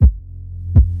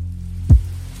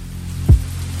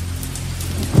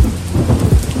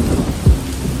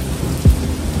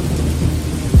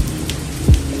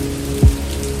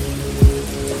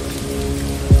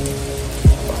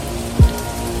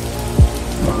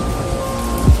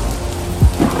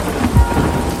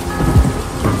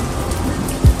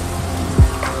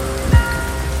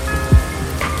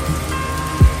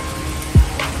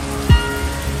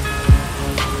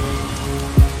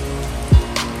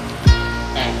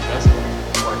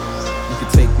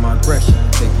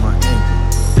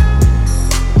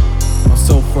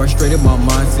frustrated, my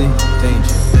mind's in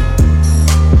danger.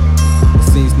 It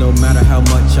seems no matter how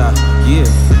much I give,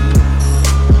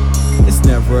 it's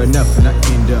never enough and I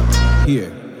end up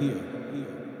here.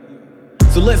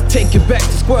 So let's take it back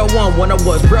to square one when I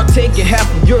was taking half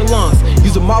of your lungs,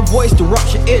 using my voice to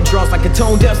rupture eardrums like a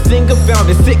tone-deaf singer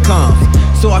found in sitcoms.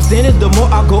 So I stand it the more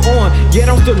I go on, yet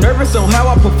I'm still nervous on how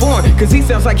I perform, cause he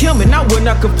sounds like him and I will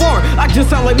not conform. I just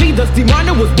sound like me, Dusty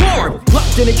Minor was born.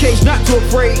 Locked in a cage, not too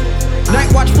afraid.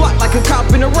 Night watch flock like a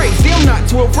cop in a race. See, I'm not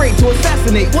too afraid to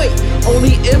assassinate. Wait,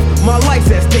 only if my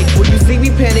life's at stake. When you see me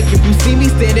panic, if you see me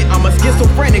standing, I'm a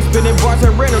schizophrenic, spinning bars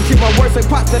at random. Treat my words like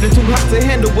pots that are too hot to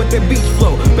handle with that beach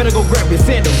flow. Better go grab your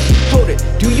sandals. Hold it,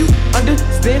 do you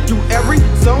understand? Through every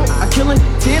song I killing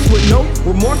tears with no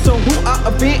remorse on who I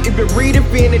offend. If you read and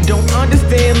fan and don't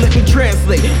understand, let me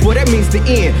translate what that means to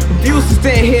end. Refuse to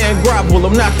stand here and grovel.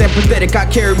 I'm not that pathetic, I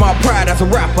carry my pride as a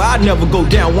rapper. I never go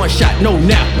down one shot, no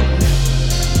napper.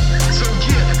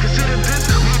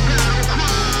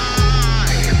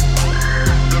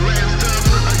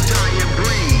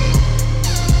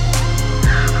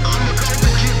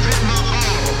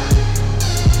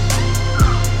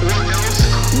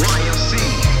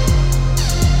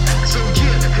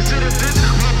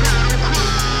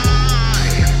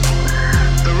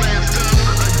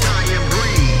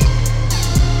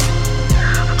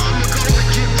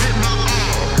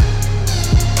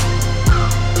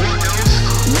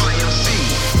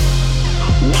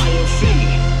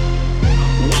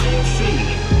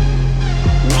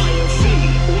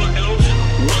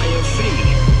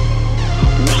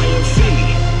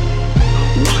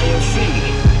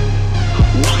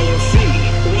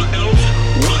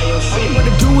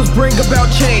 Bring about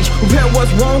change, repair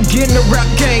what's wrong, get in the rap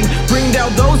game. Bring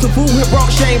down those who have brought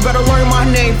shame. Better learn my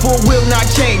name, for it will not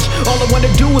change. All I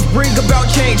wanna do is bring about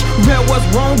change. Repair what's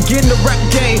wrong, get in the rap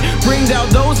game. Bring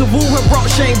down those who have brought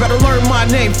shame. Better learn my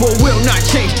name, for it will not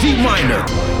change. D minor.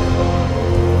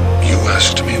 You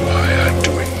asked me why I'm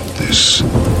doing this,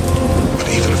 but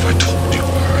even if I told you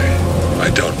why, I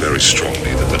doubt very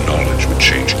strongly that the knowledge would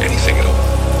change anything at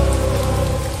all.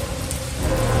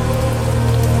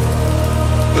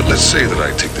 But let's say that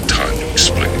I take the time to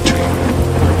explain it to you.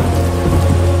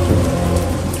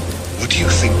 What do you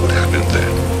think would happen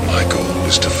then? My goal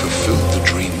is to fulfill the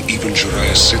dream even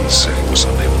Jiraiya Sensei was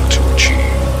unable to achieve.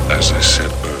 As I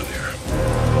said earlier,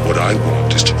 what I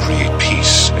want is to create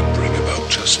peace and bring about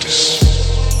justice.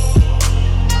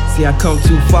 See, I come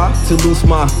too far to lose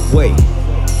my way.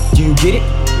 Do you get it?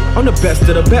 I'm the best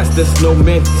of the best, there's no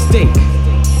mistake.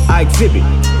 I exhibit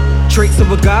traits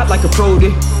of a god like a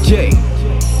protege.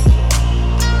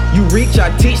 You reach,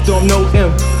 I teach, don't know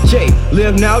MJ.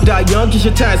 Live now, die young, is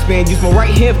your time span. Use my right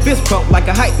hand fist pump like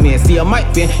a hype man. See, I might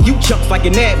bend, you chumps like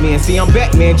an ad man. See, I'm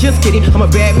Batman, just kidding, I'm a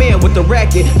bad man with a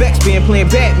racket. Backspin, playing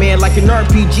Batman like an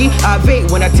RPG. I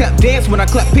vape when I tap dance, when I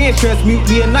clap pants. Transmute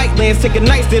me a nightlands, take a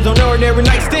nightstand on ordinary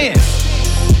nightstands.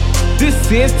 This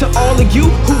is to all of you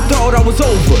who thought I was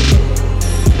over.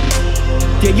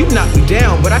 Yeah, you knocked me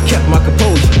down, but I kept my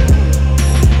composure.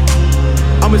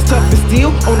 I'm as tough as steel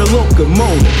on a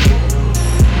locomotive.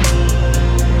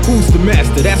 Who's the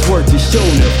master? That's word to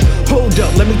shoulder. Hold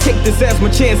up, let me take this as my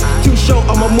chance to show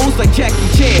all my moves like Jackie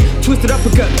Chan. Twisted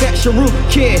uppercut, that's Sharu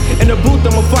can. In the booth,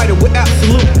 I'm a fighter with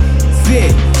absolute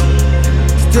zen.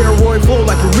 Steroid flow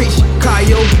like a reach,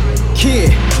 Kaio Kid.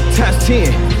 Times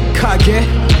 10, Kage,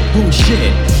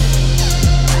 Bushin.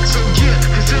 So yeah,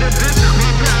 consider this my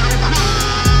battle cry.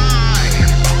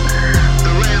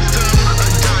 The last of a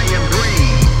dying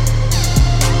breed.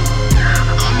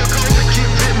 I'ma go and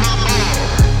give it my all.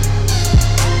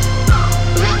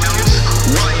 What else?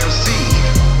 YMC.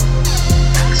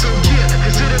 So yeah,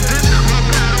 consider this my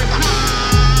battle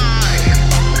cry.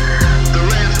 The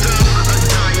last of a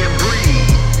dying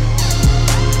breed.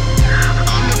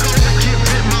 I'ma go and give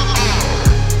it my all.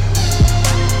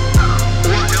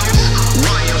 What else?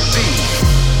 YMC.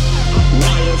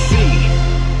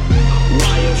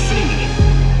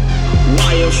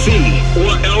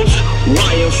 What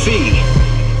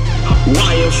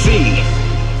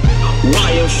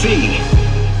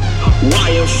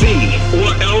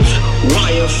else?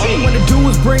 What else? All I wanna do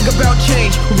is bring about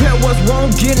change. Repair what's wrong,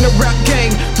 get in the rap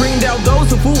game. Bring down those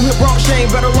who have brought shame.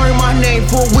 Better learn my name,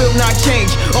 for it will not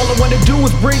change. All I wanna do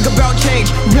is bring about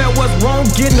change. Repair what's wrong,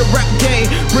 get in the rap game.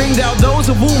 Bring down those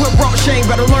who have brought shame.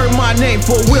 Better learn my name,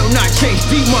 for it will not change.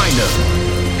 D minor.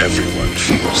 Everyone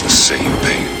feels the same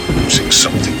pain losing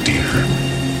something dear.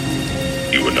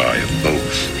 You and I have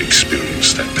both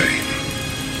experienced that pain.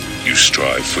 You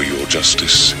strive for your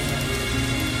justice,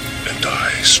 and I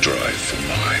strive for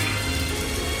mine.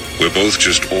 We're both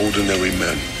just ordinary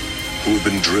men, who have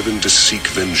been driven to seek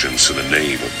vengeance in the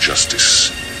name of justice.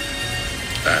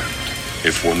 And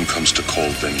if one comes to call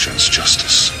vengeance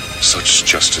justice, such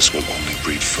justice will only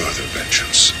breed further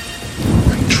vengeance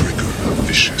and trigger a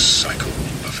vicious cycle.